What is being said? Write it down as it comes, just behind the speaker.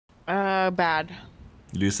Bad.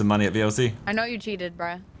 You lose some money at VLC? I know you cheated,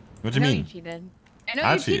 bruh. What do you I know mean? you cheated. I know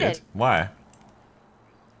I you cheated. Why?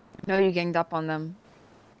 No, you ganged up on them.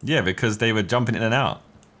 Yeah, because they were jumping in and out.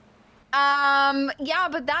 Yeah,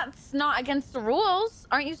 but that's not against the rules.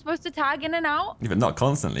 Aren't you supposed to tag in and out? Yeah, but not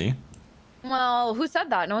constantly. Well, who said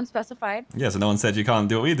that? No one specified. Yeah, so no one said you can't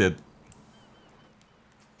do what we did.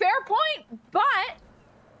 Fair point, but...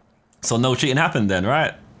 So no cheating happened then,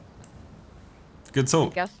 right? Good I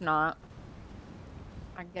talk. guess not.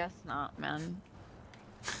 I guess not, man.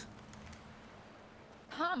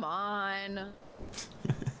 Come on.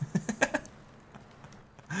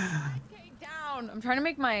 5K down. I'm trying to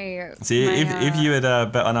make my... See, my, if you had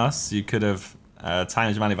bet on us, you could have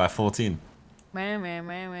times your money by 14.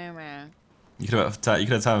 Man. You could have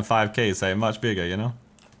timed 5K, so much bigger, you know?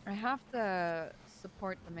 I have to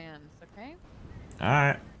support the mans, okay?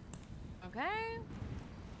 Alright. Okay.